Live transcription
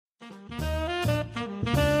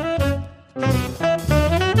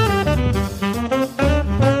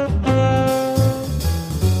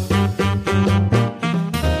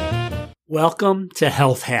Welcome to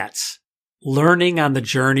Health Hats, learning on the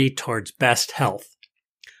journey towards best health.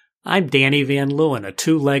 I'm Danny Van Leeuwen, a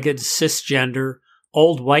two-legged, cisgender,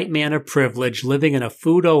 old white man of privilege living in a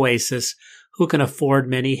food oasis who can afford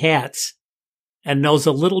many hats and knows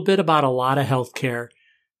a little bit about a lot of healthcare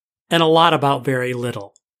and a lot about very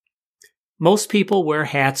little. Most people wear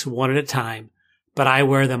hats one at a time, but I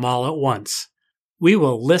wear them all at once. We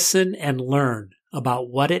will listen and learn about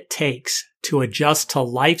what it takes to adjust to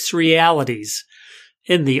life's realities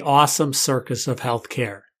in the awesome circus of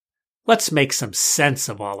healthcare. Let's make some sense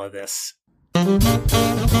of all of this.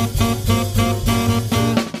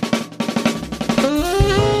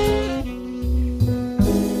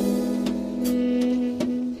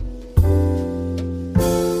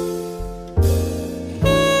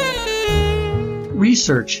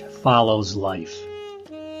 Research follows life.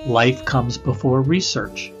 Life comes before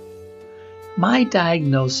research. My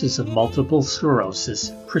diagnosis of multiple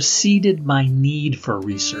sclerosis preceded my need for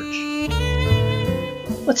research.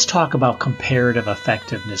 Let's talk about comparative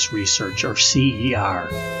effectiveness research, or CER.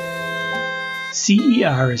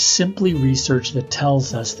 CER is simply research that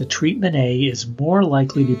tells us that treatment A is more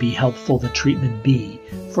likely to be helpful than treatment B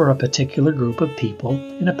for a particular group of people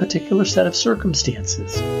in a particular set of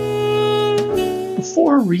circumstances.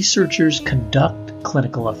 Before researchers conduct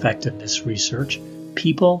clinical effectiveness research,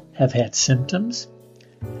 people have had symptoms.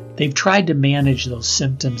 They've tried to manage those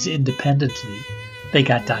symptoms independently. They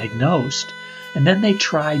got diagnosed, and then they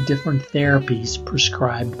tried different therapies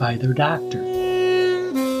prescribed by their doctor.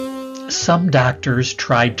 Some doctors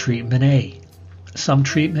tried treatment A, some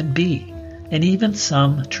treatment B, and even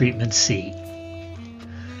some treatment C.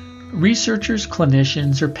 Researchers,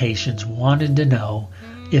 clinicians, or patients wanted to know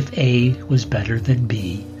if A was better than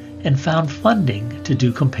B and found funding to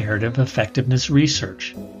do comparative effectiveness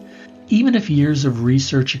research. Even if years of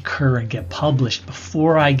research occur and get published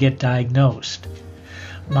before I get diagnosed,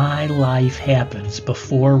 my life happens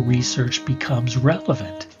before research becomes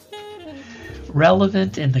relevant.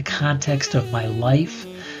 Relevant in the context of my life,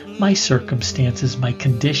 my circumstances, my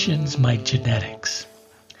conditions, my genetics.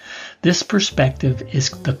 This perspective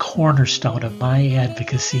is the cornerstone of my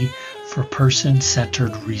advocacy for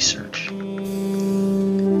person-centered research.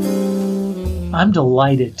 I'm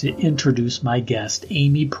delighted to introduce my guest,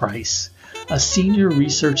 Amy Price, a senior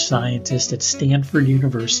research scientist at Stanford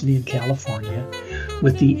University in California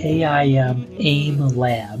with the AIM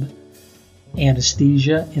Lab,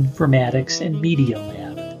 Anesthesia, Informatics, and Media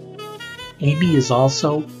Lab. Amy is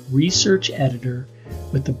also research editor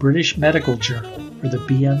with the British Medical Journal, or the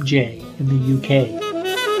BMJ, in the UK.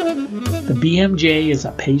 The BMJ is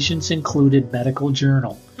a patients-included medical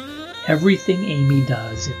journal. Everything Amy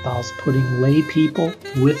does involves putting lay people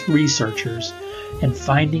with researchers and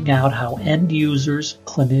finding out how end users,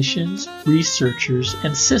 clinicians, researchers,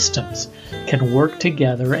 and systems can work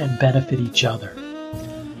together and benefit each other.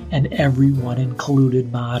 An everyone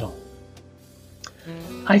included model.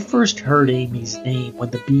 I first heard Amy's name when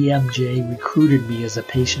the BMJ recruited me as a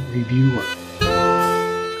patient reviewer.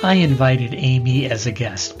 I invited Amy as a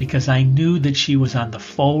guest because I knew that she was on the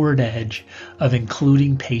forward edge of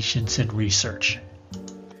including patients in research.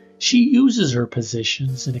 She uses her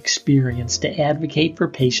positions and experience to advocate for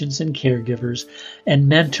patients and caregivers and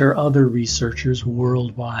mentor other researchers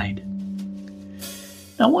worldwide.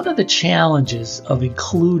 Now, one of the challenges of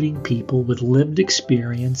including people with lived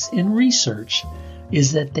experience in research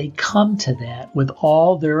is that they come to that with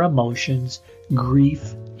all their emotions,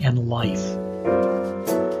 grief, and life.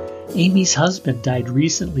 Amy's husband died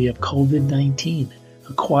recently of COVID-19,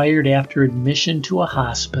 acquired after admission to a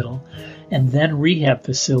hospital and then rehab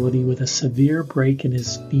facility with a severe break in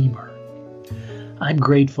his femur. I'm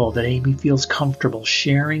grateful that Amy feels comfortable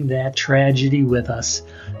sharing that tragedy with us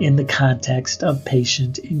in the context of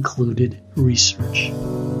patient-included research.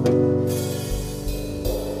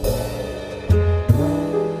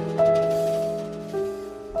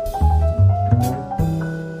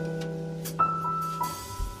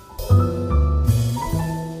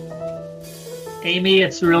 Amy,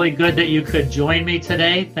 it's really good that you could join me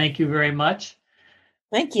today. Thank you very much.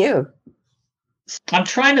 Thank you. I'm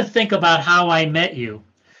trying to think about how I met you,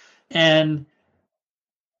 and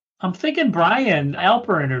I'm thinking Brian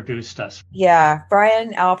Alper introduced us. Yeah,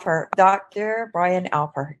 Brian Alper, Dr. Brian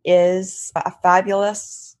Alper is a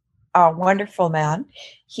fabulous, wonderful man.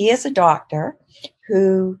 He is a doctor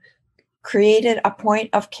who created a point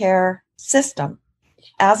of care system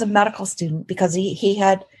as a medical student because he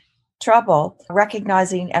had trouble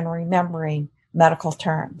recognizing and remembering medical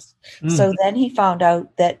terms. So then he found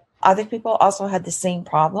out that other people also had the same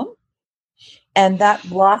problem. And that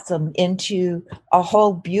blossomed into a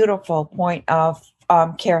whole beautiful point of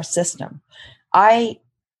care system. I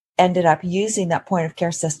ended up using that point of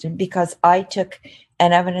care system because I took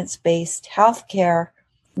an evidence-based healthcare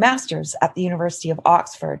master's at the University of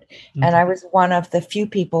Oxford. Mm-hmm. And I was one of the few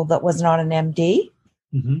people that was not an MD.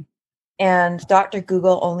 Mm-hmm. And Dr.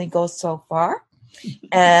 Google only goes so far.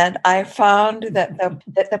 And I found that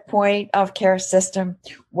the point of care system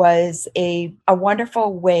was a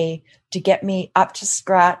wonderful way to get me up to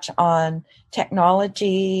scratch on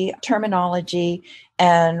technology, terminology,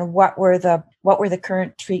 and what were the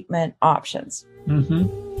current treatment options. Mm-hmm.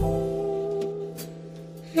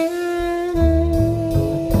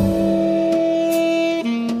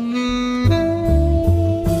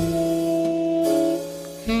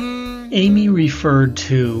 Amy referred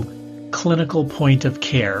to clinical point of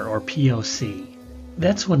care, or POC.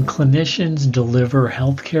 That's when clinicians deliver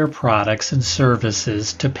healthcare products and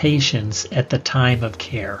services to patients at the time of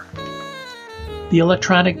care. The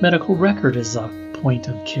electronic medical record is a point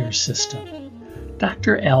of care system.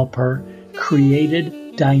 Dr. Alper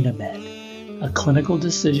created Dynamed, a clinical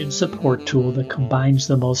decision support tool that combines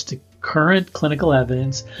the most current clinical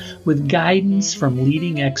evidence with guidance from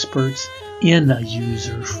leading experts in a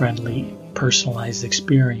user-friendly, personalized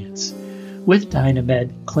experience. With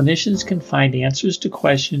Dynamed, clinicians can find answers to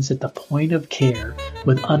questions at the point of care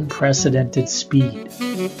with unprecedented speed.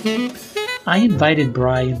 I invited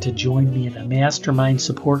Brian to join me in a mastermind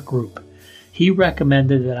support group. He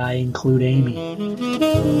recommended that I include Amy.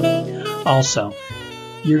 Also,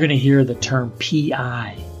 you're going to hear the term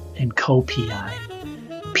PI and co-PI.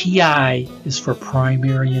 PI is for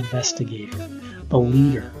primary investigator, the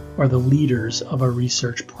leader or the leaders of a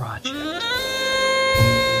research project.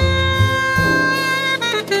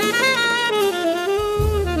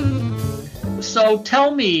 So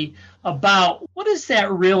tell me about, what does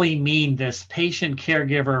that really mean, this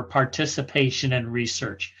patient-caregiver participation in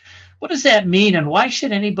research? What does that mean, and why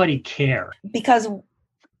should anybody care? Because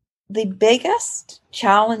the biggest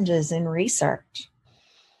challenges in research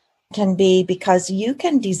can be because you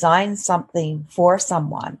can design something for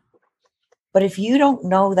someone, but if you don't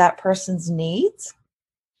know that person's needs,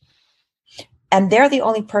 and they're the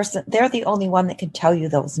only one that can tell you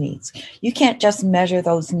those needs. You can't just measure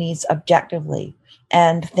those needs objectively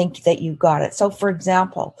and think that you got it. So for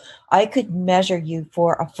example, I could measure you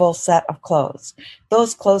for a full set of clothes.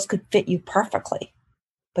 Those clothes could fit you perfectly,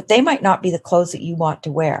 but they might not be the clothes that you want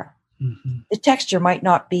to wear. Mm-hmm. The texture might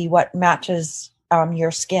not be what matches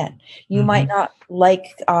your skin. You mm-hmm. might not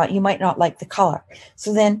like the color.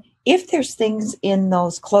 So then if there's things in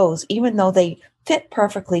those clothes, even though they fit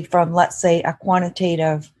perfectly from, let's say, a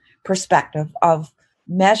quantitative perspective of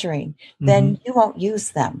measuring, then you won't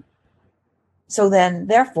use them. So then,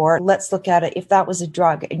 therefore, let's look at it. If that was a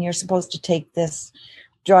drug and you're supposed to take this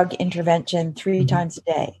drug intervention 3 times a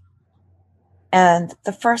day, and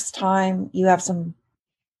the first time you have some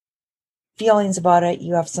feelings about it,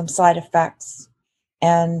 you have some side effects,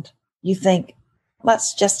 and you think,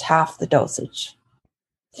 let's just half the dosage.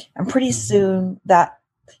 And pretty soon that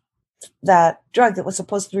drug that was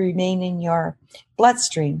supposed to remain in your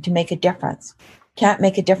bloodstream to make a difference can't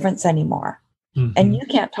make a difference anymore. Mm-hmm. And you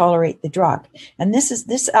can't tolerate the drug. And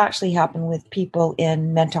this actually happened with people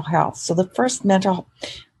in mental health. So the first mental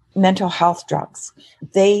health drugs,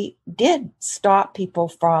 they did stop people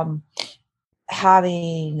from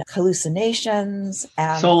having hallucinations.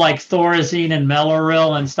 And so like Thorazine and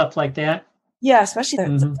Mellaril and stuff like that? Yeah, especially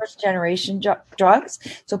the first generation drugs.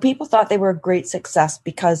 So people thought they were a great success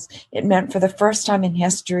because it meant for the first time in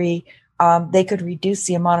history, they could reduce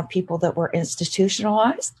the amount of people that were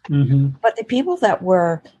institutionalized. Mm-hmm. But the people that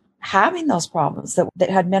were having those problems, that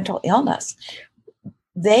had mental illness,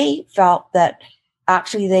 they felt that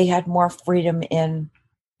actually they had more freedom in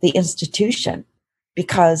the institution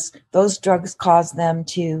because those drugs caused them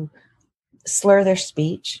to slur their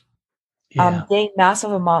speech, gain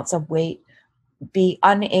massive amounts of weight, be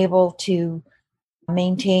unable to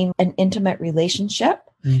maintain an intimate relationship,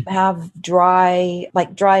 have dry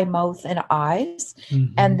mouth and eyes.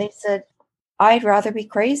 Mm-hmm. And they said, I'd rather be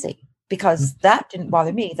crazy because that didn't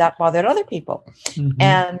bother me. That bothered other people. Mm-hmm.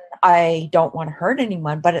 And I don't want to hurt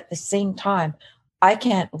anyone. But at the same time, I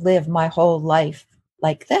can't live my whole life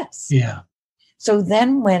like this. Yeah. So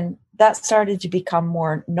then when that started to become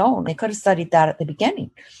more known, they could have studied that at the beginning.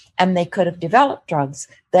 And they could have developed drugs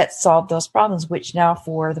that solved those problems, which now,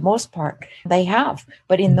 for the most part, they have.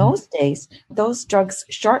 But in those days, those drugs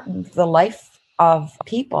shortened the life of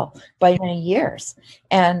people by many years.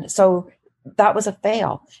 And so that was a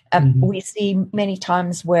fail. We see many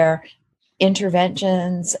times where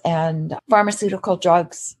interventions and pharmaceutical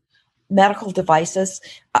drugs, medical devices,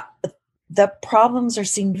 the problems are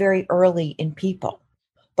seen very early in people.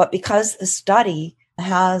 But because the study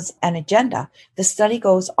has an agenda, the study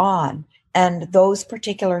goes on and those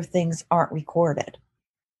particular things aren't recorded.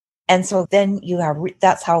 And so then you have,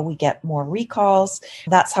 that's how we get more recalls.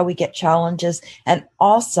 That's how we get challenges. And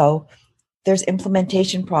also there's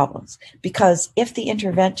implementation problems, because if the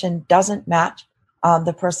intervention doesn't match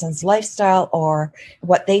the person's lifestyle or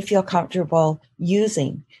what they feel comfortable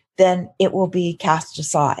using, then it will be cast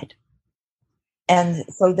aside. And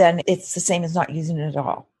so then it's the same as not using it at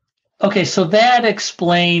all. Okay, so that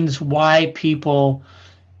explains why people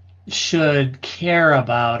should care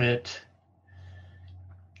about it,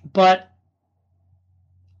 but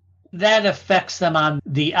that affects them on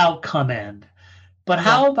the outcome end. But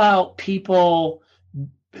how about people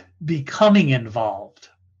becoming involved?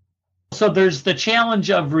 So there's the challenge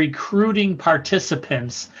of recruiting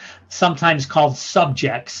participants, sometimes called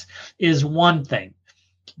subjects, is one thing.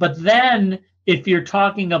 But then if you're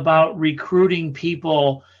talking about recruiting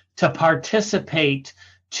people to participate,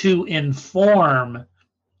 to inform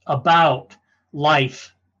about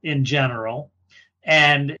life in general,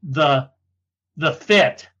 and the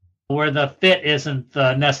fit, where the fit isn't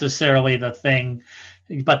necessarily the thing,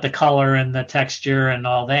 but the color and the texture and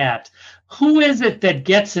all that. Who is it that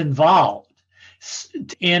gets involved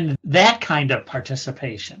in that kind of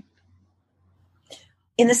participation?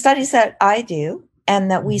 In the studies that I do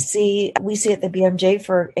and that we see at the BMJ,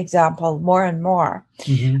 for example, more and more,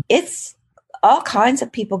 it's all kinds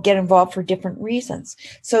of people get involved for different reasons.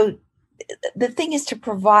 So the thing is to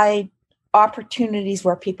provide opportunities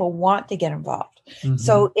where people want to get involved.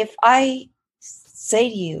 So if I say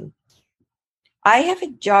to you, I have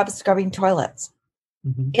a job scrubbing toilets.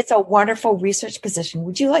 It's a wonderful research position.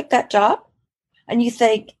 Would you like that job? And you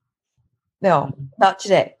think, no, not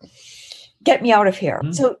today. Get me out of here.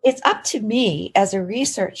 So it's up to me as a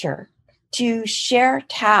researcher to share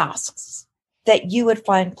tasks that you would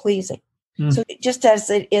find pleasing. So just as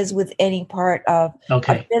it is with any part of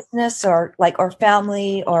a business or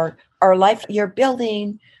family or life, you're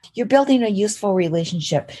building a useful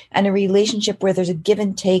relationship, and a relationship where there's a give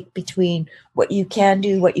and take between what you can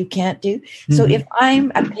do, what you can't do. So if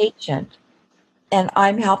I'm a patient and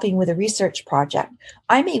I'm helping with a research project,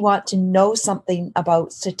 I may want to know something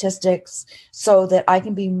about statistics so that I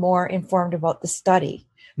can be more informed about the study,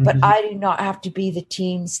 but I do not have to be the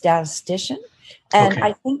team statistician. And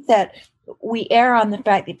I think that we err on the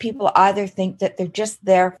fact that people either think that they're just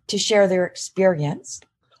there to share their experience,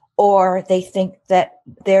 or they think that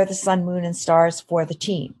they're the sun, moon, and stars for the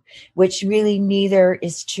team, which really neither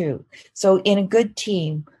is true. So in a good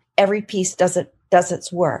team, every piece does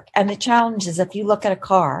its work. And the challenge is, if you look at a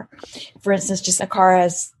car, for instance, just a car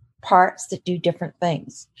has parts that do different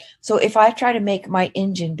things. So if I try to make my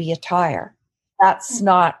engine be a tire, that's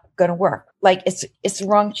not going to work. Like it's the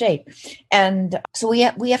wrong shape. And so we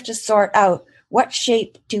have to sort out, what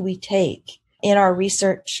shape do we take in our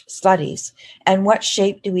research studies, and what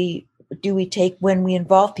shape do we take when we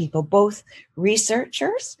involve people, both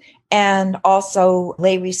researchers and also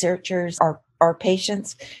lay researchers or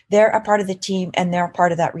patients. They're a part of the team and they're a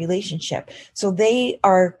part of that relationship. So they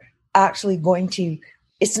are actually going to,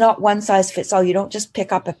 it's not one size fits all. You don't just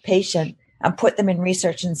pick up a patient and put them in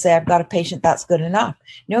research and say, I've got a patient, that's good enough.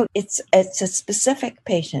 No, it's a specific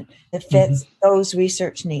patient that fits those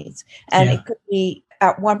research needs. And it could be,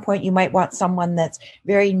 at one point, you might want someone that's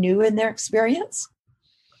very new in their experience,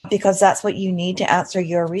 because that's what you need to answer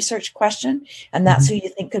your research question. And that's who you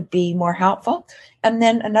think could be more helpful. And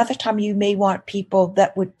then another time you may want people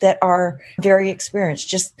that are very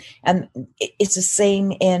experienced. And it's the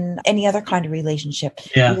same in any other kind of relationship.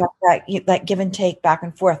 Yeah. You have that give and take back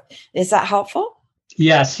and forth. Is that helpful?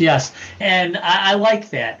 Yes. And I like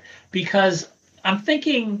that, because I'm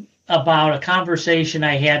thinking about a conversation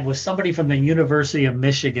I had with somebody from the University of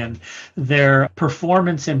Michigan, their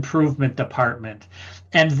performance improvement department.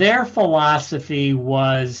 And their philosophy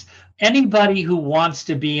was, anybody who wants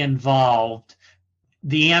to be involved,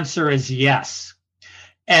 the answer is yes.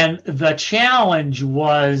 And the challenge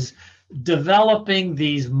was developing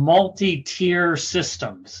these multi-tier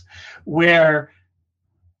systems where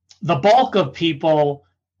the bulk of people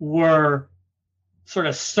were sort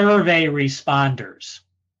of survey responders.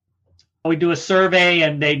 We do a survey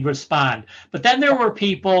and they'd respond. But then there were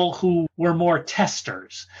people who were more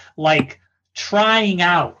testers, like trying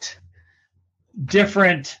out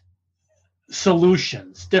different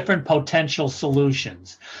solutions, different potential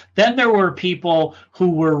solutions. Then there were people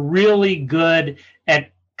who were really good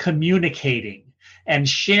at communicating and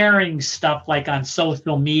sharing stuff, like on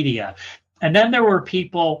social media. And then there were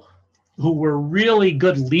people who were really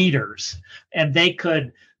good leaders, and they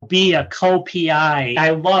could be a co-PI.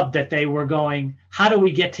 I loved that they were going, how do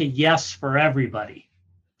we get to yes for everybody?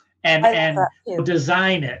 And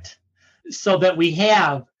design it so that we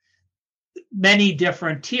have many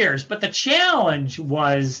different tiers. But the challenge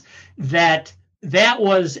was that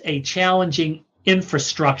was a challenging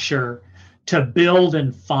infrastructure to build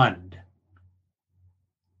and fund,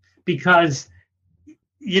 because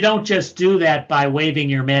you don't just do that by waving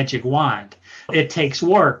your magic wand. It takes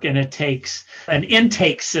work, and it takes an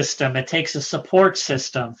intake system. It takes a support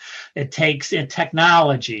system. It takes a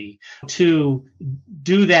technology to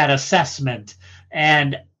do that assessment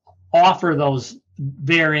and offer those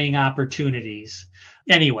varying opportunities.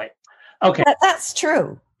 Anyway, okay. That's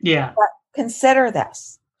true. Yeah. But consider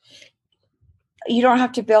this. You don't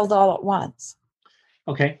have to build all at once.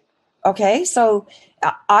 Okay. Okay. So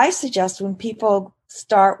I suggest when people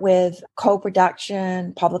start with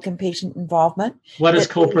co-production, public and patient involvement. What does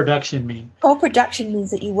co-production mean? Co-production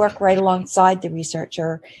means that you work right alongside the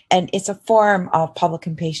researcher, and it's a form of public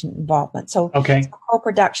and patient involvement. So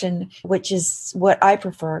co-production, which is what I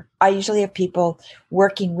prefer. I usually have people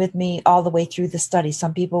working with me all the way through the study.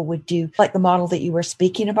 Some people would do like the model that you were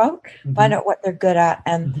speaking about, find out what they're good at.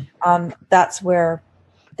 And that's where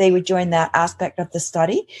they would join that aspect of the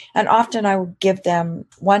study. And often I would give them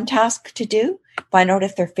one task to do, find out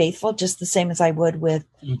if they're faithful, just the same as I would with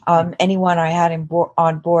anyone I had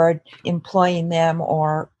on board, employing them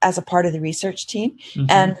or as a part of the research team.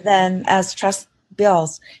 And then as trust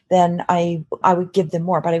builds, then I would give them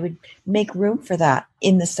more, but I would make room for that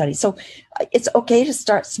in the study. So it's okay to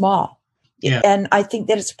start small. Yeah. And I think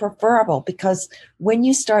that it's preferable, because when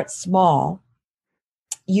you start small,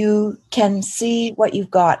 you can see what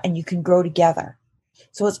you've got and you can grow together.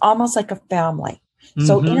 So it's almost like a family.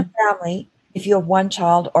 So in a family, if you have one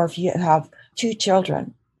child or if you have two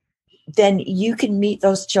children, then you can meet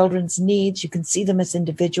those children's needs. You can see them as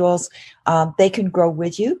individuals. They can grow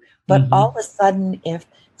with you. But all of a sudden, if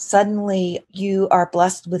suddenly you are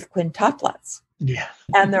blessed with quintuplets,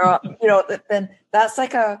 and they're all, then that's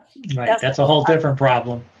like that's a whole different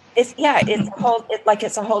problem. It's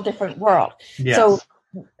a whole different world. Yes. So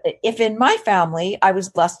if in my family I was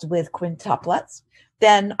blessed with quintuplets,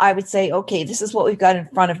 then I would say, okay, this is what we've got in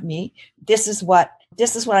front of me. This is what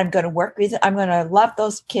I'm going to work with. I'm going to love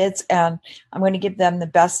those kids, and I'm going to give them the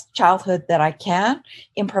best childhood that I can,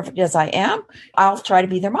 imperfect as I am. I'll try to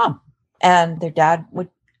be their mom, and their dad would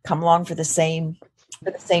come along for the same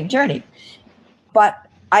journey. But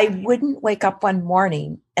I wouldn't wake up one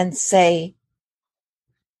morning and say,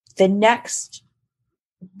 the next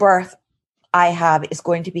birth I have is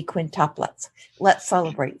going to be quintuplets. Let's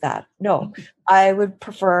celebrate that. No, I would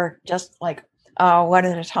prefer just like one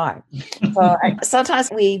at a time. So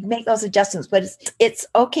sometimes we make those adjustments, but it's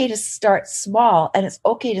okay to start small, and it's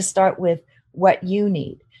okay to start with what you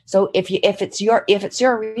need. So if it's your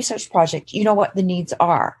research project, you know what the needs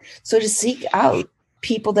are. So to seek out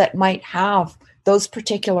people that might have those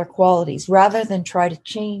particular qualities, rather than try to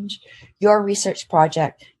change your research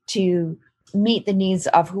project to meet the needs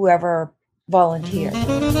of whoever volunteer.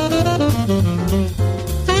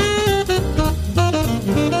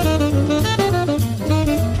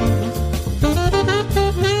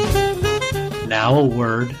 Now a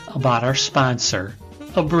word about our sponsor,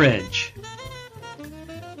 Abridge.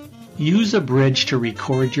 Use Abridge to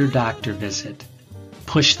record your doctor visit.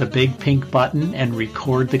 Push the big pink button and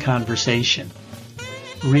record the conversation.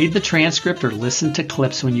 Read the transcript or listen to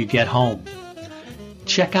clips when you get home.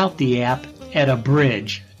 Check out the app at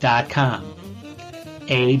abridge.com.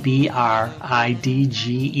 abridge.com,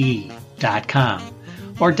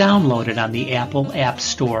 or download it on the Apple App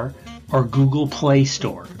Store or Google Play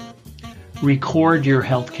Store. Record your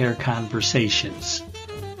healthcare conversations.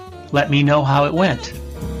 Let me know how it went.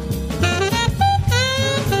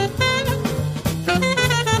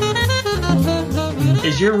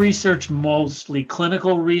 Is your research mostly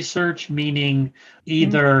clinical research, meaning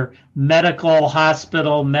either medical,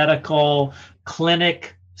 hospital, medical,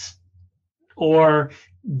 clinic, or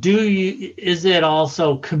is it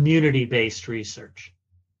also community-based research?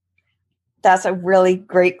 That's a really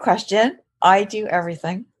great question. I do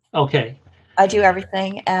everything. Okay. I do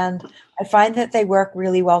everything, and I find that they work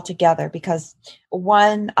really well together, because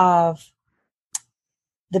one of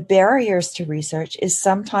the barriers to research is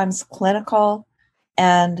sometimes clinical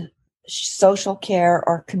and social care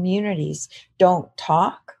or communities don't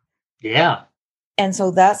talk. Yeah. And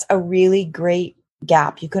so that's a really great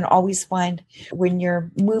gap. You can always find, when you're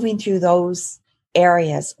moving through those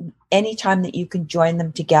areas, anytime that you can join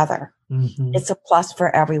them together, it's a plus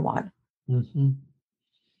for everyone.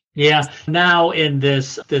 Yeah. Now in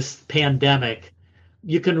this pandemic,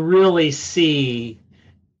 you can really see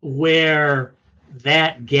where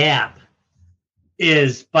that gap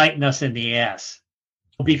is biting us in the ass.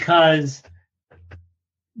 Because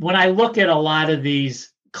when I look at a lot of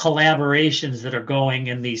these collaborations that are going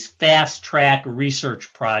in these fast track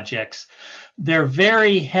research projects, they're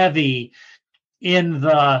very heavy in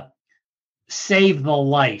the save the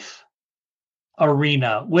life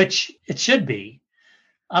arena, which it should be.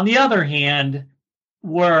 On the other hand,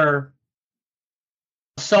 where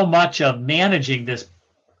so much of managing this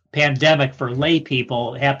pandemic for lay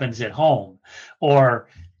people happens at home or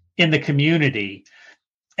in the community.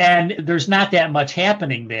 And there's not that much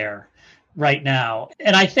happening there right now.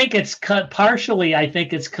 And I think it's partially, I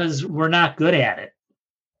think it's because we're not good at it.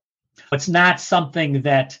 It's not something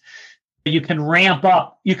that you can ramp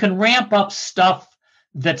up. You can ramp up stuff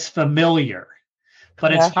that's familiar,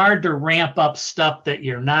 but it's hard to ramp up stuff that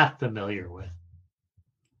you're not familiar with.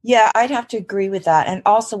 Yeah, I'd have to agree with that. And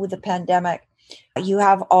also with the pandemic, you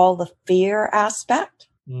have all the fear aspect,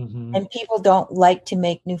 and people don't like to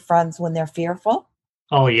make new friends when they're fearful.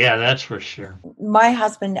 Oh, yeah, that's for sure. My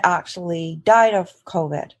husband actually died of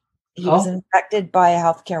COVID. He was infected by a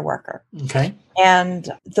healthcare worker. Okay. And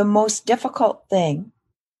the most difficult thing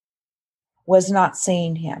was not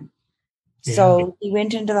seeing him. Yeah. So he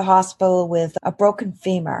went into the hospital with a broken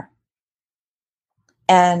femur.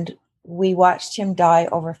 And we watched him die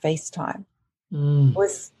over FaceTime.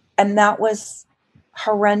 And that was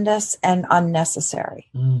horrendous and unnecessary.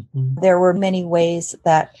 There were many ways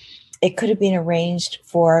that it could have been arranged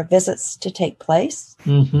for visits to take place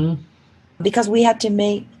because we had to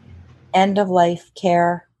make end-of-life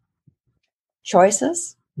care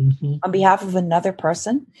choices on behalf of another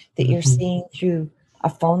person that you're seeing through a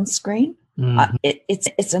phone screen.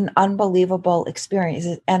 It's an unbelievable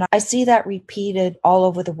experience. And I see that repeated all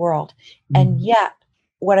over the world. And yet,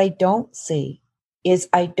 what I don't see is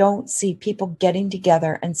I don't see people getting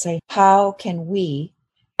together and say, how can we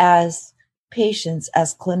as patients,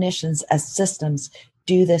 as clinicians, as systems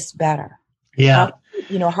do this better? Yeah.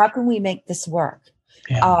 How can we make this work?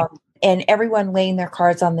 Yeah. And everyone laying their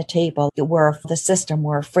cards on the table. We're the system.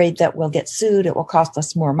 We're afraid that we'll get sued. It will cost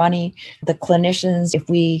us more money. The clinicians, if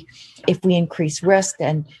we increase risk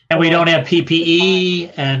and we don't have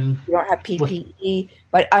PPE and we don't have PPE.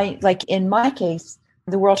 But in my case,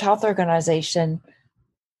 the World Health Organization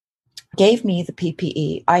gave me the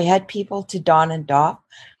PPE. I had people to don and doff.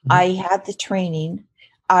 I had the training.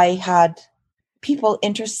 I had people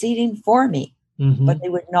interceding for me, but they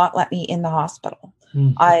would not let me in the hospital.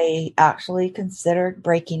 I actually considered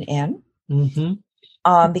breaking in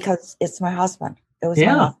because it's my husband. It was my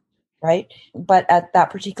husband, right? But at that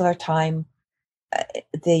particular time,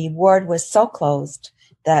 the ward was so closed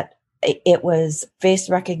that it was face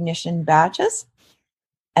recognition badges,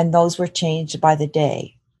 and those were changed by the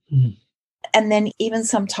day. And then even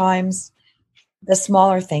sometimes the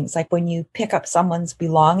smaller things, like when you pick up someone's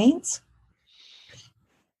belongings,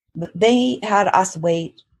 they had us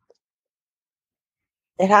wait.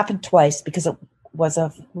 It happened twice because it was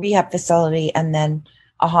a rehab facility and then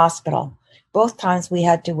a hospital. Both times we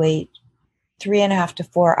had to wait 3.5 to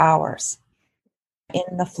 4 hours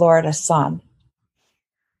in the Florida sun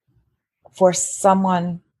for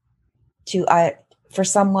someone to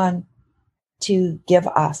give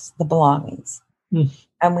us the belongings.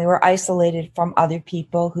 And we were isolated from other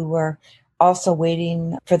people who were also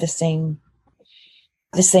waiting for the same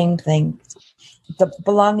thing. The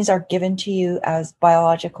belongings are given to you as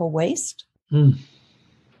biological waste.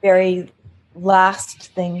 Very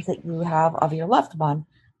last things that you have of your loved one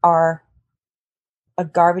are a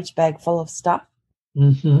garbage bag full of stuff.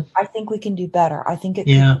 I think we can do better. I think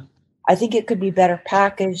it could be better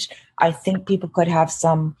packaged. I think people could have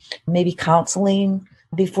some maybe counseling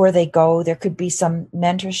before they go. There could be some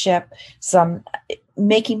mentorship, some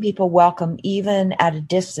making people welcome even at a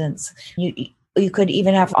distance. You could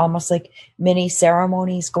even have almost like mini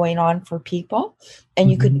ceremonies going on for people, and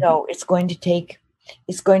you could know it's going to take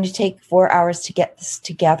 4 hours to get this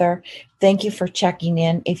together. Thank you for checking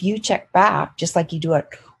in. If you check back, just like you do at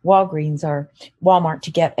Walgreens or Walmart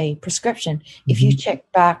to get a prescription, if you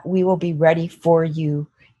check back, we will be ready for you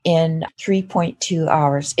in 3.2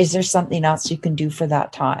 hours. Is there something else you can do for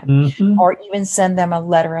that time? Or even send them a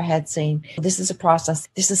letter ahead saying, this is a process.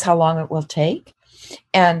 This is how long it will take.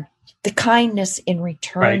 And the kindness in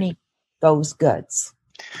returning those goods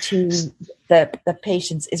to the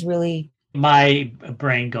patients is really... My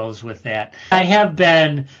brain goes with that. I have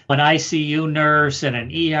been an ICU nurse and an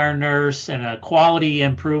ER nurse and a quality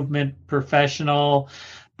improvement professional.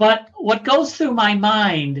 But what goes through my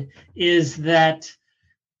mind is that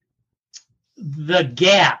the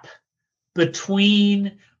gap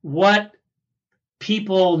between what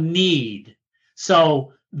people need.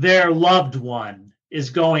 So their loved one is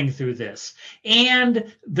going through this,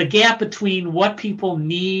 and the gap between what people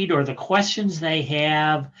need or the questions they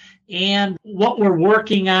have and what we're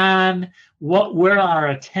working on, where our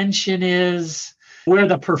attention is, where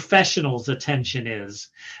the professional's attention is.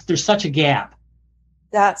 There's such a gap.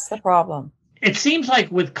 That's the problem. It seems like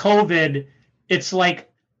with COVID, it's like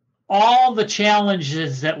all the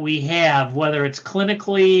challenges that we have, whether it's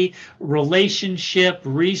clinically, relationship,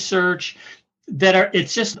 research,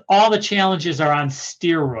 it's just all the challenges are on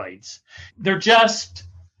steroids. They're just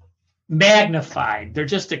magnified. They're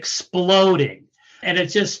just exploding. And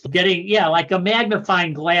it's just getting, like a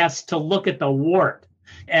magnifying glass to look at the wart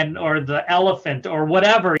or the elephant or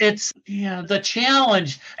whatever. It's the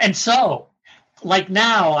challenge. And so, like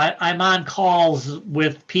now, I'm on calls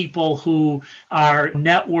with people who are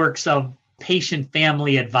networks of patient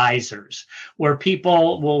family advisors, where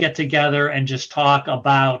people will get together and just talk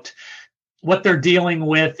about what they're dealing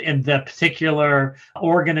with in the particular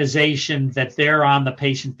organization that they're on, the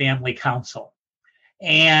patient family council.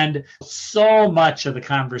 And so much of the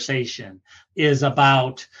conversation is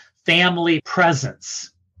about family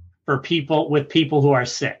presence for people who are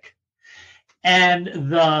sick. And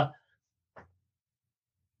the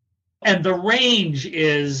range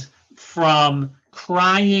is from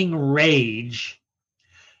crying rage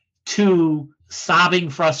to sobbing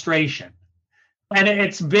frustration. And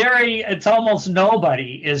it's almost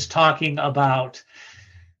nobody is talking about,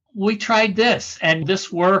 we tried this and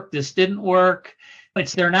this worked, this didn't work.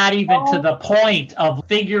 They're not even to the point of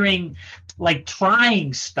figuring, like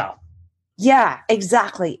trying stuff. Yeah,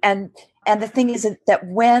 exactly. And the thing is that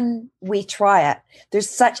when we try it, there's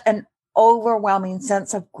such an overwhelming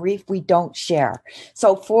sense of grief we don't share.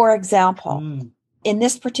 So, for example, in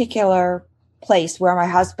this particular place where my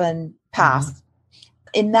husband passed,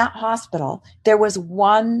 in that hospital, there was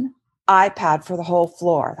one iPad for the whole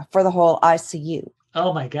floor, for the whole ICU.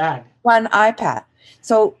 Oh my God. One iPad.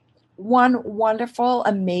 So one wonderful,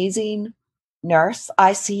 amazing nurse,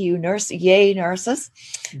 ICU nurse, yay nurses,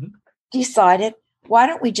 decided, why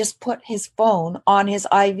don't we just put his phone on his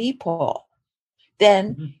IV pole?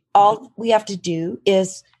 Then all we have to do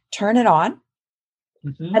is turn it on.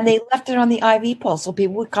 And they left it on the IV pole. So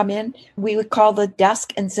people would come in, we would call the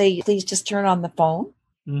desk and say, please just turn on the phone.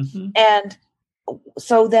 And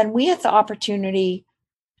so then we had the opportunity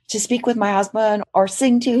to speak with my husband or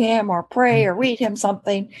sing to him or pray or read him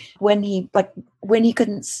something when he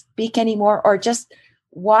couldn't speak anymore, or just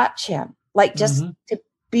watch him, like just to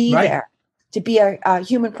be there, to be a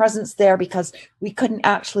human presence there, because we couldn't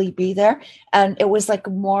actually be there. And it was like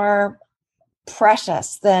more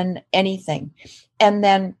precious than anything. And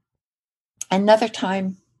then another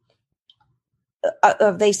time,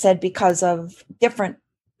 they said because of different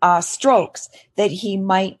strokes that he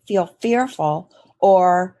might feel fearful,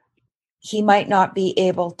 or he might not be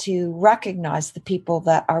able to recognize the people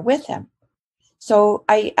that are with him. So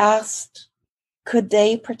I asked, could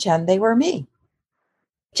they pretend they were me?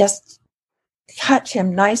 Just touch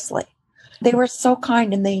him nicely. They were so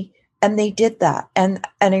kind, and they did that. And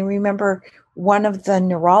I remember one of the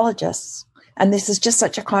neurologists, and this is just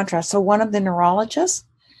such a contrast. So one of the neurologists,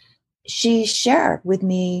 she shared with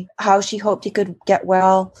me how she hoped he could get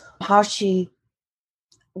well,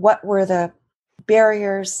 what were the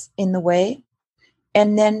barriers in the way.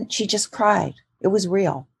 And then she just cried. It was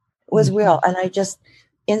real. It was real. And I just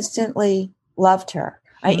instantly loved her.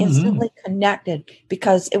 I instantly connected,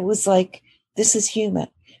 because it was like, this is human.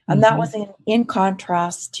 And that was in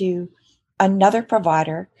contrast to another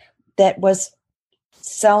provider that was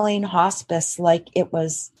selling hospice like it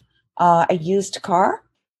was a used car.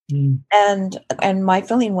 And my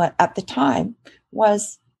feeling at the time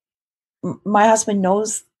was, my husband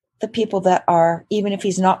knows the people that are, even if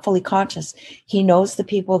he's not fully conscious, he knows the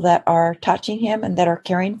people that are touching him and that are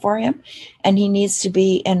caring for him. And he needs to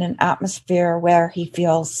be in an atmosphere where he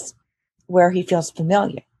feels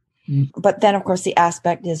familiar. But then, of course, the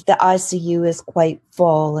aspect is the ICU is quite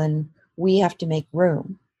full and we have to make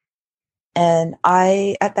room. And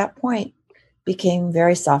I, at that point, became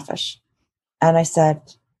very selfish. And I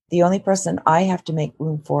said, the only person I have to make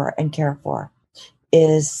room for and care for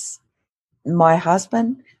is my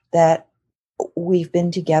husband, that we've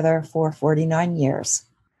been together for 49 years.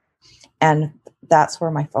 And that's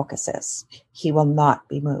where my focus is. He will not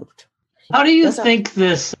be moved. How do you think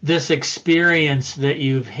this experience that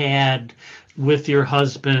you've had with your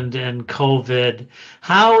husband and COVID,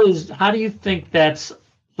 how do you think that's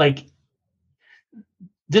like,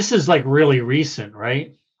 this is like really recent,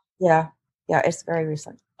 right? Yeah, it's very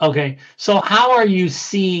recent. Okay. So how are you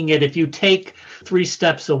seeing it if you take 3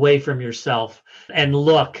 steps away from yourself and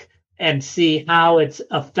look and see how it's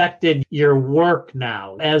affected your work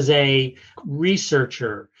now as a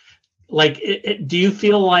researcher? Like, do you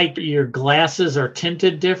feel like your glasses are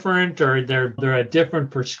tinted different, or they're a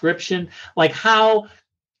different prescription? Like, how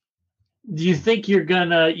do you think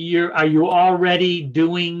are you already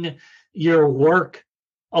doing your work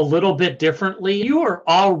a little bit differently? You are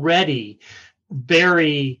already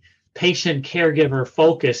very patient caregiver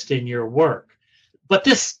focused in your work, but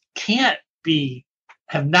this can't be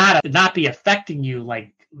have not be affecting you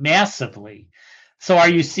like massively. So are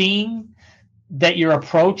you seeing that your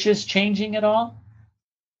approach is changing at all?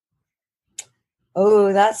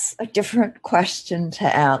 Oh, that's a different question to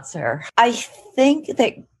answer. I think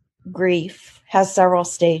that grief has several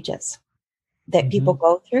stages that people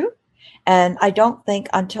go through. And I don't think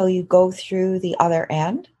until you go through the other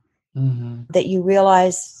end that you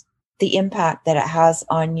realize the impact that it has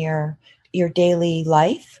on your daily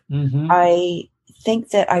life. I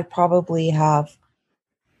think that I probably have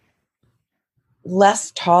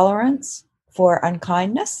less tolerance for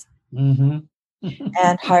unkindness and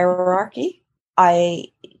hierarchy. I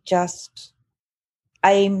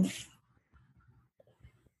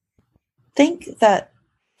think that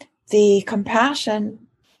the compassion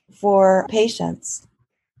for patients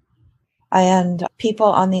and people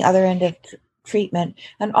on the other end of treatment,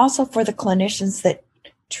 and also for the clinicians that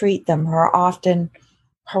treat them, who are often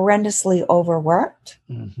horrendously overworked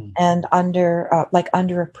and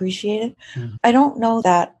underappreciated. I don't know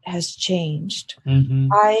that has changed.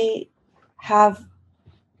 I have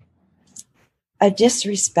a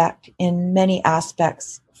disrespect in many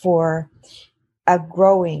aspects, for a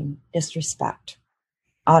growing disrespect,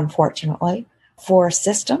 unfortunately, for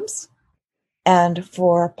systems and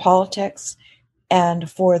for politics and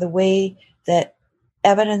for the way that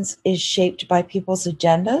evidence is shaped by people's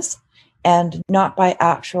agendas and not by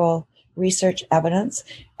actual research evidence.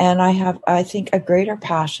 And I think, a greater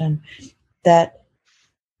passion that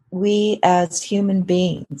we as human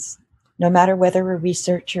beings, no matter whether we're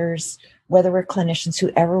researchers, whether we're clinicians,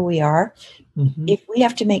 whoever we are, if we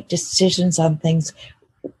have to make decisions on things,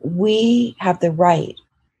 we have the right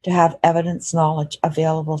to have evidence knowledge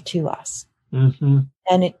available to us. And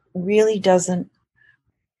it really doesn't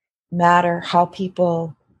matter how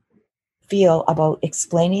people feel about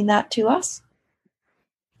explaining that to us.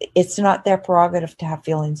 It's not their prerogative to have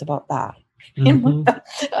feelings about that.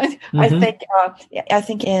 I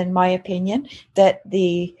think, in my opinion, that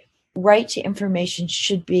the right to information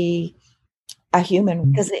should be a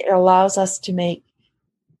human, because it allows us to make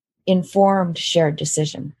informed, shared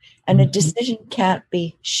decision. And a decision can't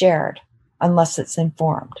be shared unless it's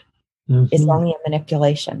informed. It's only a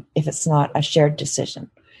manipulation if it's not a shared decision,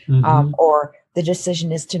 or the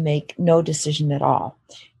decision is to make no decision at all.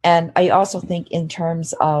 And I also think, in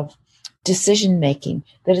terms of decision making,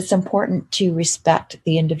 that it's important to respect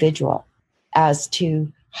the individual as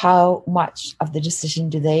to how much of the decision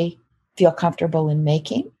do they feel comfortable in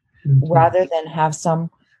making, rather than have some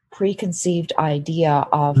preconceived idea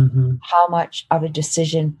of how much of a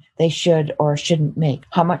decision they should or shouldn't make,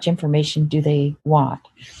 how much information do they want,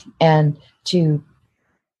 and to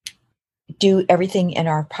do everything in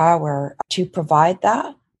our power to provide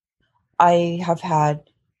that. I have had,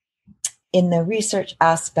 in the research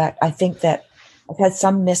aspect, I think that I've had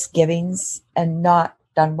some misgivings and not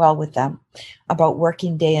done well with them about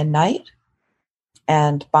working day and night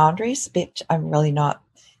and boundaries, which I'm really not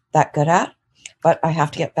that good at, but I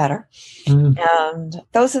have to get better. And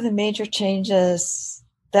those are the major changes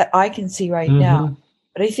that I can see right now.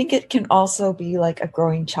 But I think it can also be like a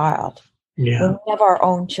growing child. When we have our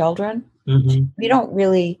own children, we don't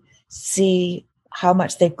really see how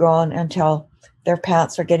much they've grown until their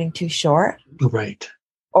pants are getting too short. Right.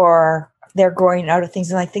 Or they're growing out of things.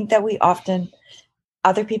 And I think that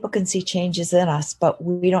other people can see changes in us, but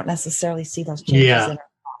we don't necessarily see those changes in ourselves.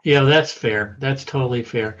 Yeah, that's fair. That's totally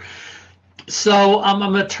fair. So I'm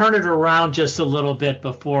going to turn it around just a little bit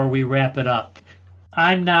before we wrap it up.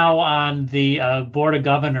 I'm now on the Board of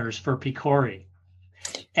Governors for PCORI.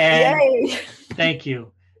 And yay! Thank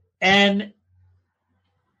you. And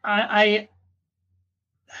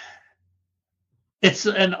it's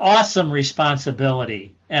an awesome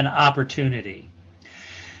responsibility and opportunity.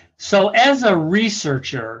 So as a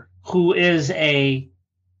researcher who is a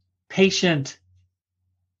patient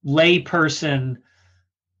layperson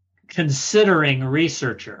considering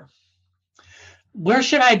researcher, where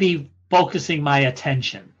should I be focusing my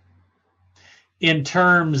attention in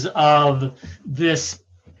terms of this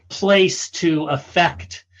place to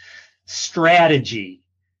affect strategy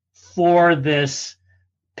for this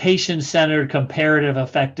patient-centered comparative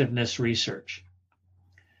effectiveness research?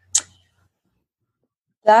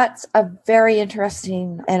 That's a very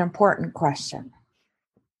interesting and important question.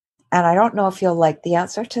 And I don't know if you'll like the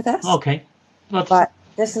answer to this. Okay. But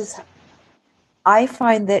I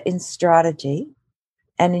find that in strategy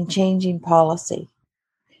and in changing policy,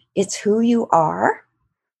 it's who you are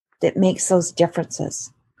that makes those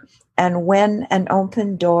differences. And when an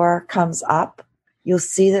open door comes up, you'll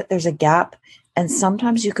see that there's a gap. And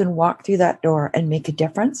sometimes you can walk through that door and make a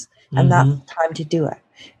difference. And that's the time to do it.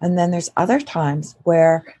 And then there's other times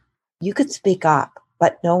where you could speak up,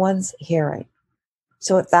 but no one's hearing.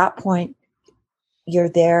 So at that point, you're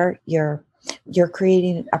there, you're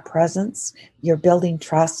creating a presence, you're building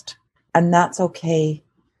trust, and that's okay.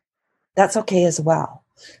 That's okay as well.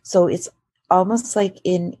 So it's almost like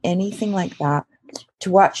in anything like that,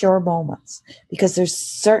 to watch your moments, because there's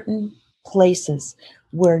certain places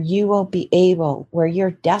where you will be able, where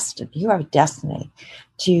you're destined, you have a destiny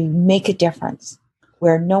to make a difference,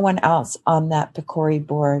 where no one else on that PCORI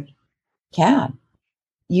board can.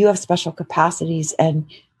 You have special capacities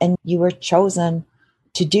and you were chosen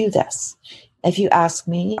to do this. If you ask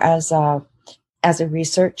me as a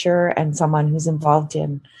researcher and someone who's involved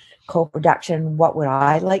in co-production, what would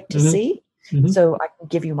I like to see? So I can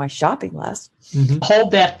give you my shopping list.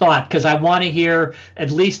 Hold that thought, because I want to hear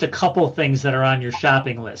at least a couple things that are on your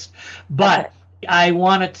shopping list. But okay. I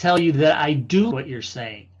want to tell you that I do what you're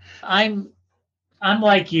saying. I'm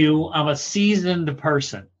like you. I'm a seasoned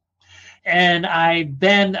person, and I've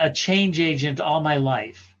been a change agent all my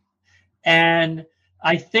life. And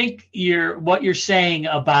I think what you're saying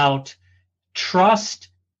about trust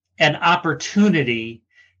and opportunity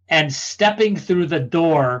and stepping through the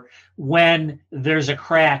door when there's a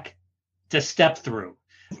crack to step through,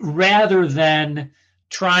 rather than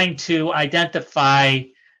trying to identify,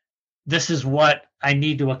 this is what I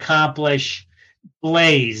need to accomplish,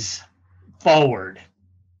 blaze forward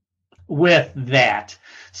with that.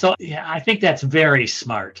 So yeah, I think that's very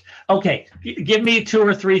smart. Okay, give me 2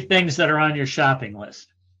 or 3 things that are on your shopping list.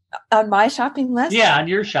 On my shopping list? Yeah, on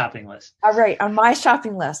your shopping list. All right, on my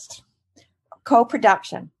shopping list,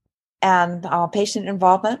 co-production and patient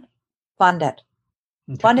involvement, fund it.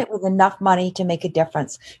 Okay. Fund it with enough money to make a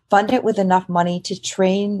difference. Fund it with enough money to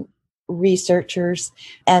train researchers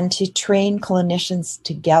and to train clinicians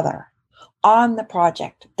together on the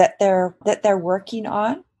project that they're working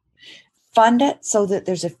on. Fund it so that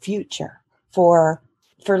there's a future for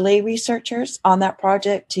lay researchers on that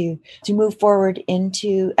project to move forward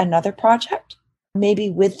into another project,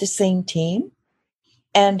 maybe with the same team.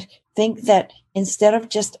 And think that instead of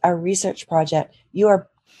just a research project, you're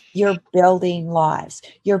building lives,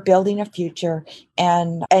 you're building a future,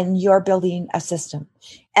 and you're building a system.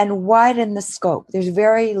 And widen the scope. There's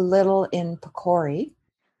very little in PCORI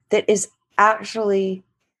that is actually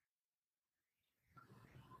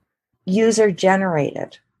user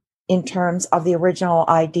generated in terms of the original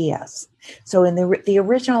ideas. So in the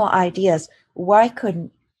original ideas, why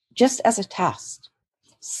couldn't, just as a test,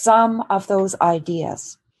 some of those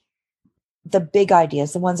ideas, the big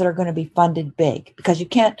ideas, the ones that are going to be funded big, because you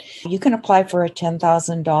can apply for a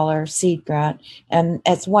 $10,000 seed grant, and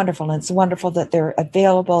it's wonderful. And it's wonderful that they're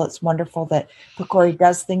available. It's wonderful that PCORI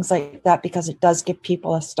does things like that, because it does give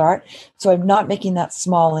people a start. So I'm not making that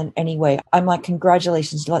small in any way. I'm like,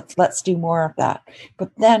 congratulations, let's do more of that.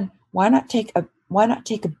 But then why not take a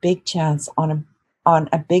big chance on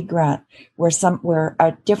a big grant where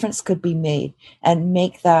a difference could be made, and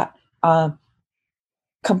make that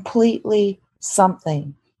completely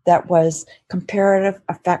something that was comparative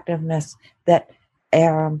effectiveness that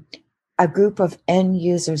a group of end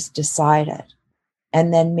users decided,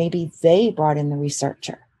 and then maybe they brought in the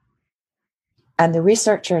researcher, and the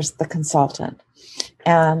researcher is the consultant,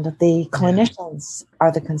 and the clinicians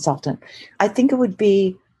are the consultant. I think it would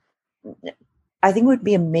be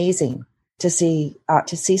amazing to see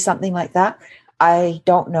something like that. I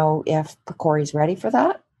don't know if PCORI is ready for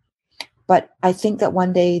that. But I think that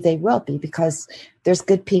one day they will be, because there's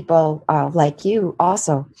good people like you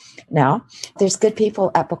also now. There's good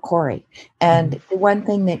people at PCORI. And the one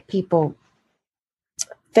thing that people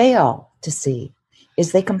fail to see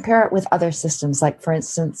is they compare it with other systems, like, for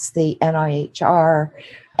instance, the NIHR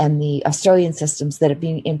and the Australian systems that have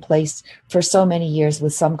been in place for so many years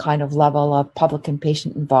with some kind of level of public and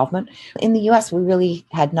patient involvement. In the US, we really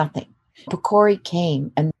had nothing. PCORI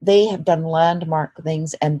came, and they have done landmark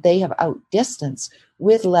things, and they have outdistanced,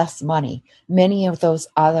 with less money, many of those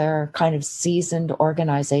other kind of seasoned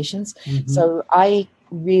organizations. So I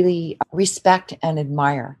really respect and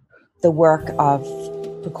admire the work of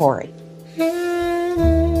PCORI.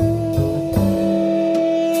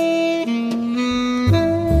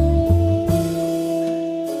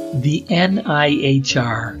 The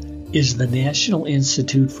NIHR is the National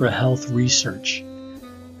Institute for Health Research,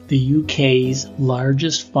 the UK's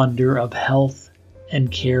largest funder of health and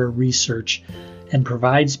care research, and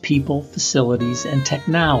provides people, facilities, and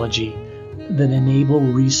technology that enable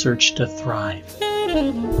research to thrive.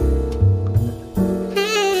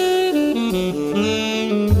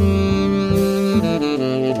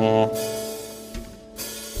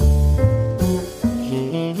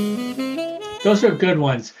 Those are good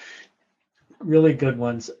ones. Really good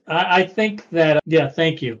ones. I think that,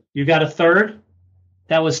 thank you. You got a third?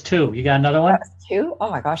 That was two. You got another one? That was two?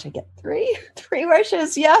 Oh my gosh, I get three. Three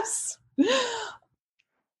wishes, yes.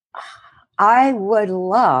 I would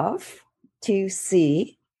love to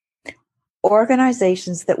see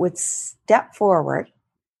organizations that would step forward,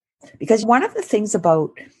 because one of the things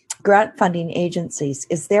about grant funding agencies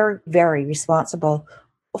is they're very responsible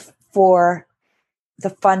for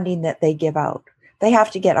the funding that they give out. They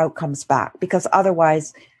have to get outcomes back, because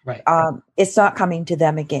otherwise it's not coming to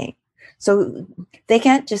them again. So they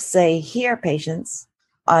can't just say, here, patients,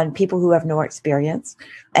 on people who have no experience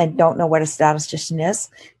and don't know what a statistician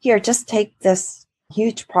is. Here, just take this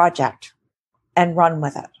huge project and run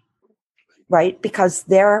with it, right? Because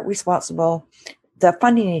they're responsible. The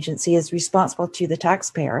funding agency is responsible to the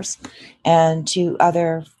taxpayers and to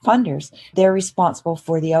other funders. They're responsible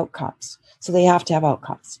for the outcomes. So they have to have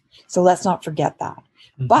outcomes. So let's not forget that.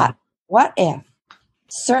 Mm-hmm. But what if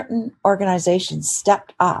certain organizations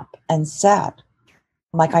stepped up and said,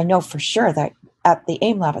 like I know for sure that at the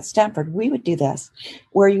AIM Lab at Stanford, we would do this,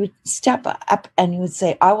 where you would step up and you would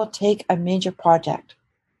say, I will take a major project.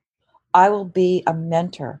 I will be a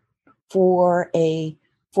mentor for a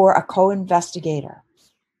co-investigator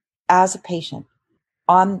as a patient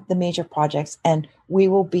on the major projects, and we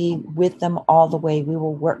will be with them all the way. We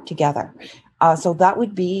will work together. So that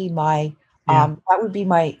would be my that would be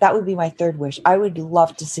my third wish. I would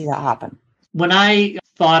love to see that happen. When I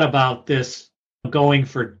thought about this, going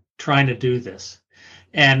for trying to do this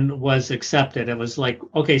and was accepted, it was like,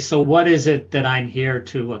 okay, so what is it that I'm here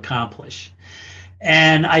to accomplish?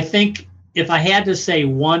 And I think if I had to say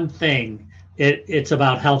one thing, it's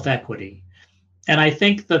about health equity. And I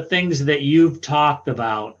think the things that you've talked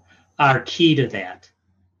about are key to that,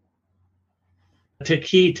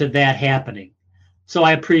 key to that happening. So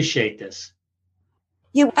I appreciate this.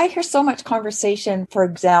 I hear so much conversation, for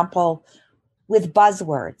example, with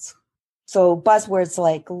buzzwords. So buzzwords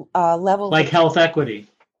like level, like health equity,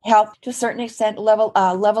 health to a certain extent, level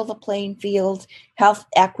the playing field, health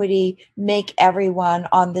equity, make everyone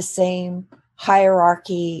on the same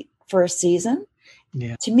hierarchy for a season.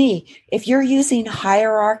 Yeah. To me, if you're using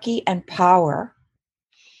hierarchy and power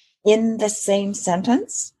in the same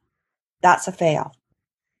sentence, that's a fail.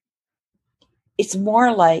 It's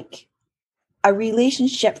more like a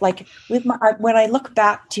relationship, like with when I look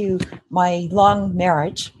back to my long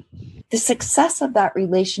marriage, the success of that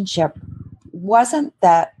relationship wasn't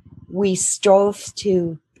that we strove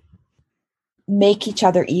to make each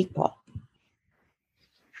other equal.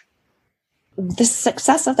 The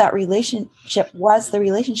success of that relationship was the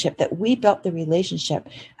relationship, that we built the relationship,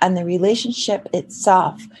 and the relationship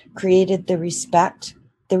itself created the respect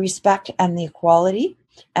and the equality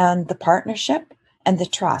and the partnership and the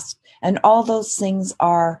trust. And all those things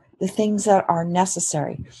are the things that are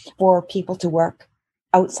necessary for people to work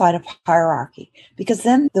outside of hierarchy, because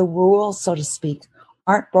then the rules, so to speak,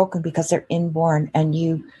 aren't broken because they're inborn, and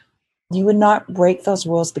you would not break those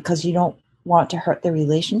rules because you don't want to hurt the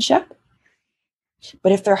relationship.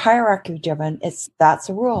 But if they're hierarchy driven, that's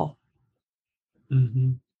a rule.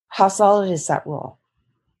 Mm-hmm. How solid is that rule?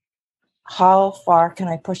 How far can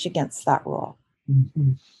I push against that rule?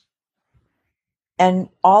 Mm-hmm. And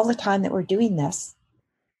all the time that we're doing this,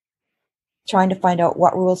 trying to find out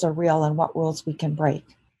what rules are real and what rules we can break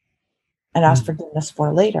and ask forgiveness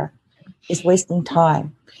for later, is wasting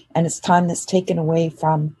time. And it's time that's taken away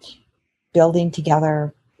from building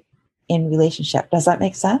together in relationship. Does that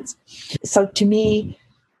make sense? So to me,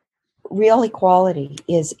 real equality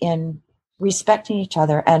is in respecting each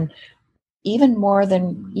other, and even more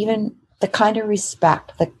than even the kind of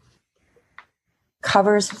respect that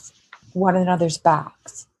covers one another's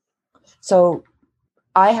backs. So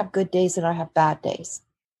I have good days and I have bad days.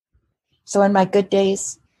 So in my good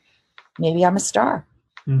days, maybe I'm a star.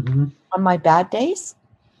 Mm-hmm. On my bad days,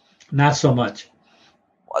 not so much.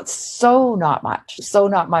 So not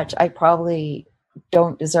much. I probably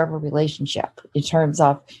don't deserve a relationship in terms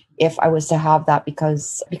of if I was to have that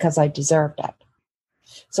because I deserved it.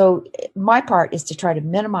 So my part is to try to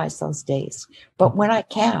minimize those days. But when I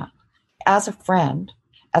can, as a friend,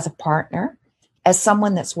 as a partner, as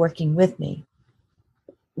someone that's working with me,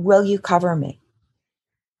 will you cover me?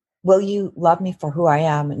 Will you love me for who I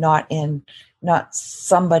am, not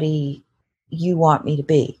somebody you want me to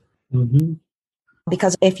be? Mm-hmm.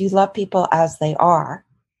 Because if you love people as they are,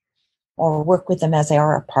 or work with them as they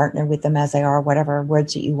are, or partner with them as they are, whatever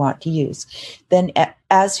words that you want to use, then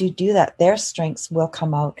as you do that, their strengths will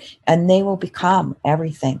come out and they will become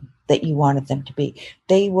everything that you wanted them to be.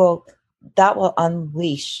 That will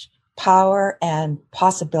unleash power and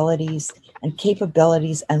possibilities and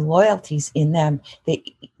capabilities and loyalties in them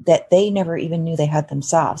that they never even knew they had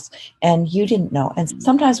themselves, and you didn't know. And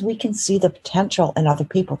sometimes we can see the potential in other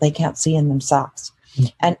people they can't see in themselves.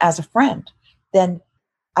 And as a friend, then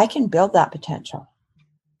I can build that potential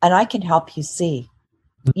and I can help you see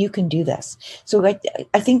you can do this. So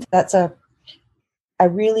I think that's a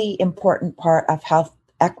really important part of health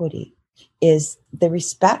equity is the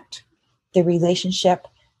respect, the relationship,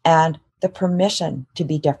 and the permission to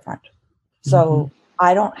be different. So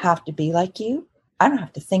I don't have to be like you. I don't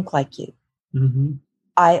have to think like you. Mm-hmm.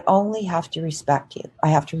 I only have to respect you. I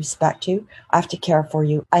have to respect you. I have to care for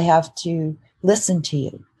you. I have to listen to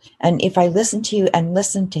you. And if I listen to you and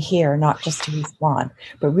listen to hear, not just to respond,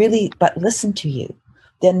 but listen to you,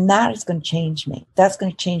 then that is going to change me. That's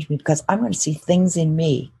going to change me because I'm going to see things in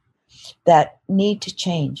me that need to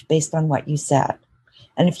change based on what you said.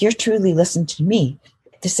 And if you're truly listening to me,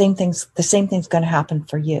 the same thing's going to happen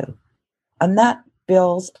for you. And that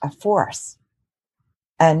builds a force.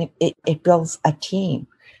 And it builds a team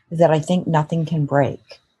that I think nothing can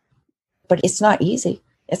break. But it's not easy.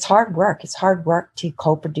 It's hard work. It's hard work to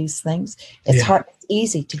co-produce things. It's hard. It's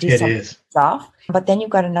easy to do something yourself. But then you've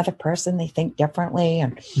got another person, they think differently.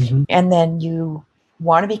 And then you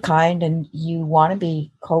want to be kind and you want to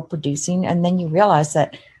be co-producing. And then you realize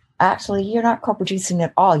that actually you're not co-producing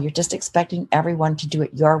at all. You're just expecting everyone to do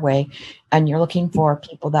it your way. And you're looking for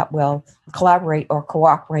people that will collaborate or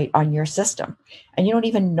cooperate on your system. And you don't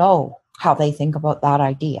even know how they think about that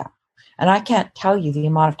idea. And I can't tell you the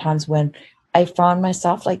amount of times when I found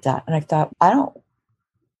myself like that. And I thought,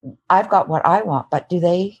 I've got what I want, but do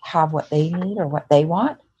they have what they need or what they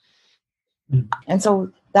want? And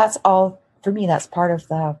so that's all for me. That's part of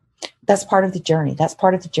the journey. That's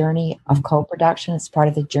part of the journey of co-production. It's part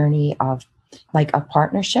of the journey of like a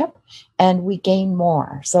partnership, and we gain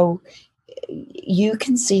more. So you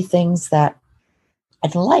can see things that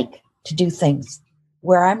I'd like to do things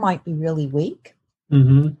where I might be really weak.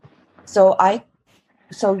 Mm-hmm.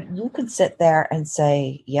 So you could sit there and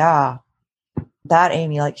say, yeah, that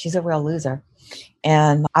Amy, like she's a real loser.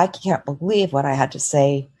 And I can't believe what I had to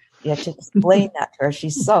say to explain that to her.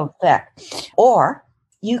 She's so thick. Or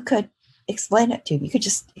you could explain it to me. You could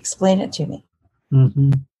just explain it to me.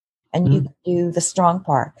 Mm-hmm. And you could do the strong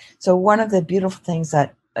part. So one of the beautiful things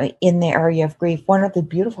that in the area of grief, one of the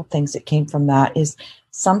beautiful things that came from that is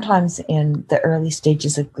sometimes in the early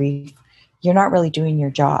stages of grief, you're not really doing your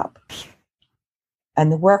job. And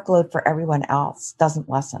the workload for everyone else doesn't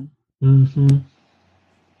lessen. Mm-hmm.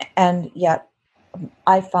 And yet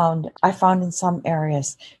I found in some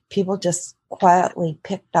areas, people just quietly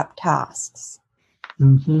picked up tasks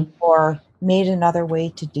or made another way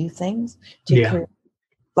to do things to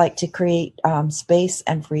create space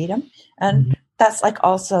and freedom. And that's like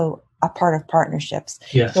also a part of partnerships.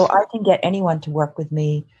 Yes. So I can get anyone to work with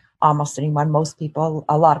me, almost anyone, most people,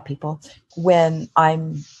 a lot of people, when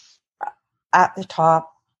I'm at the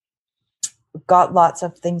top, got lots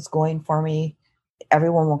of things going for me,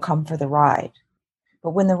 everyone will come for the ride. But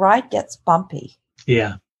when the ride gets bumpy,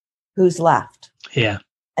 who's left? Yeah.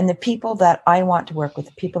 And the people that I want to work with,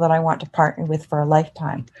 the people that I want to partner with for a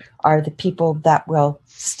lifetime are the people that will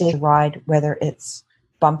stay the ride, whether it's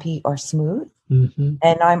bumpy or smooth. Mm-hmm.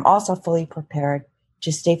 And I'm also fully prepared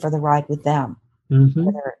to stay for the ride with them. Mm-hmm.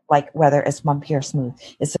 whether it's bumpy or smooth.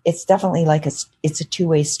 It's definitely like it's a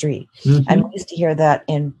two-way street. Mm-hmm. And we used to hear that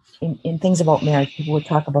in things about marriage, people would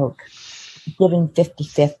talk about giving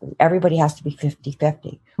 50-50. Everybody has to be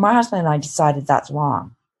 50-50. My husband and I decided that's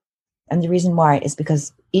wrong. And the reason why is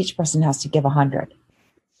because each person has to give 100.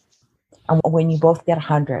 And when you both get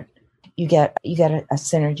 100, you get a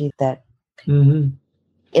synergy that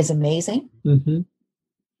is amazing. Mm-hmm.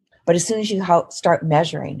 But as soon as you start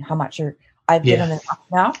measuring how much I've given enough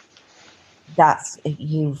now, that's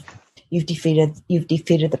you've defeated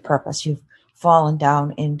the purpose. You've fallen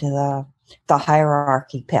down into the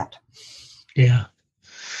hierarchy pit. Yeah.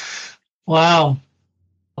 Wow.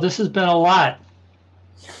 This has been a lot.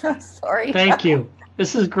 Sorry. Thank you.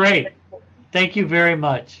 This is great. Thank you very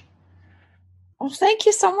much. Well, thank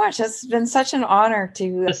you so much. It's been such an honor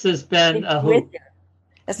to. This has been a hoot.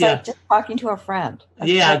 It's like just talking to a friend.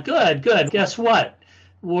 Good. Guess what?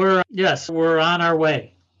 We're on our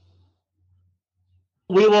way.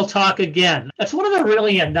 We will talk again. That's one of the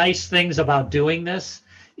really nice things about doing this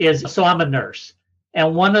is, so I'm a nurse.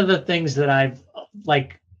 And one of the things that I've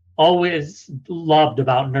always loved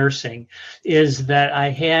about nursing is that I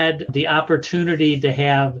had the opportunity to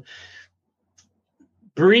have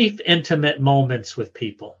brief, intimate moments with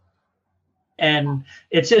people. And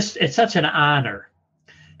it's such an honor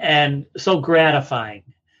and so gratifying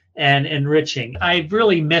and enriching. I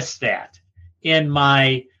really missed that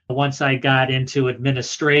once I got into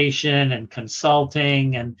administration and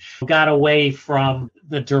consulting and got away from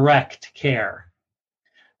the direct care.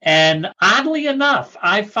 And oddly enough,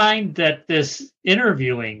 I find that this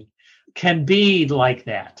interviewing can be like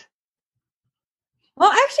that.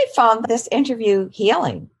 Well, I actually found this interview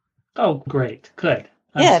healing. Oh, great. Good.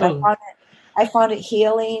 I found it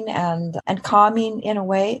healing and calming in a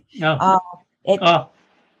way. Oh.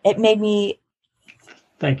 It made me.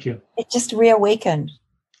 Thank you. It just reawakened.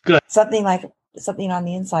 Good. Something on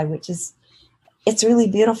the inside, it's really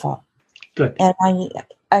beautiful. Good. And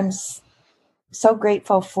I'm so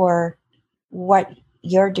grateful for what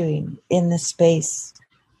you're doing in this space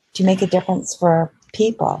to make a difference for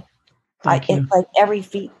people. It's like every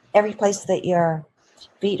place that your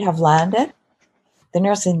feet have landed, the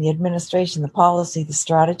nursing, the administration, the policy, the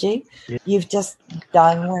strategy, you've just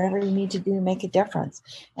done whatever you need to do to make a difference.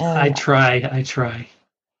 And I try.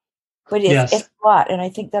 But it's a lot. And I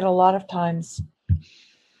think that a lot of times,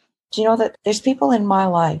 do you know that there's people in my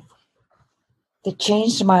life that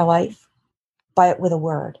changed my life with a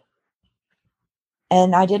word.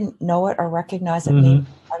 And I didn't know it or recognize it maybe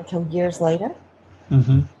until years later.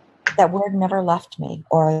 Mm-hmm. That word never left me,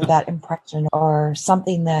 or that impression, or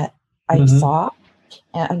something that I saw.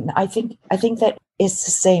 And I think that it's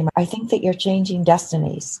the same. I think that you're changing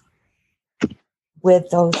destinies with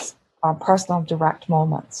those personal, direct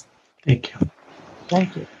moments. Thank you.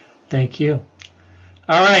 Thank you. Thank you.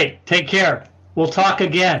 All right. Take care. We'll talk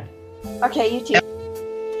again. Okay, you too.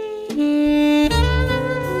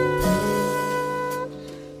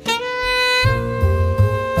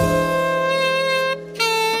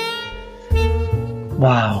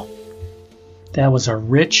 Wow. That was a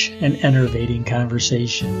rich and enervating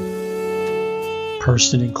conversation.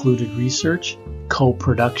 Person-included research,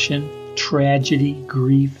 co-production, tragedy,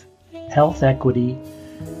 grief, health equity,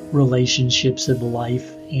 relationships in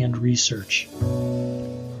life, and research.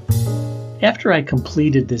 After I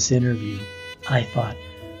completed this interview, I thought,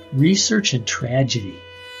 research and tragedy,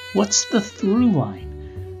 what's the through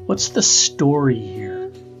line? What's the story here?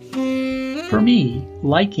 For me,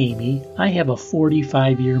 like Amy, I have a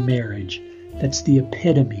 45-year marriage that's the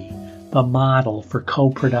epitome, the model for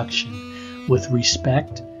co-production with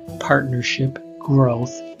respect, partnership,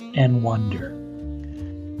 growth, and wonder.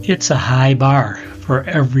 It's a high bar for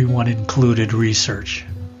everyone included research.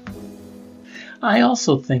 I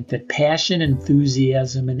also think that passion,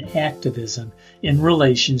 enthusiasm, and activism in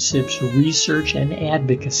relationships, research, and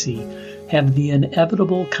advocacy have the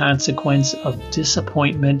inevitable consequence of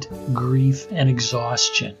disappointment, grief, and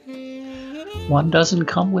exhaustion. One doesn't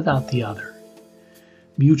come without the other.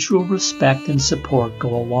 Mutual respect and support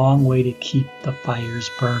go a long way to keep the fires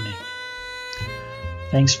burning.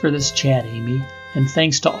 Thanks for this chat, Amy, and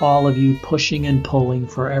thanks to all of you pushing and pulling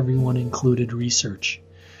for everyone included research.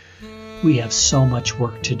 We have so much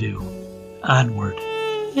work to do. Onward.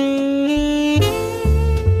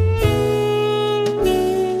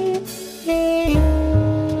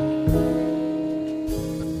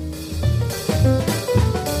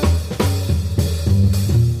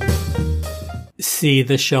 See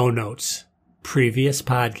the show notes, previous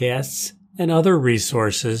podcasts, and other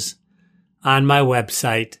resources on my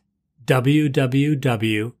website,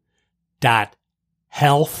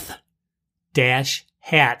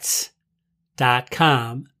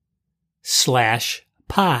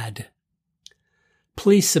 www.health-hats.com/pod.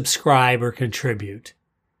 Please subscribe or contribute.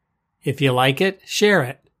 If you like it, share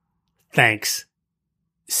it. Thanks.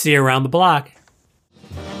 See you around the block.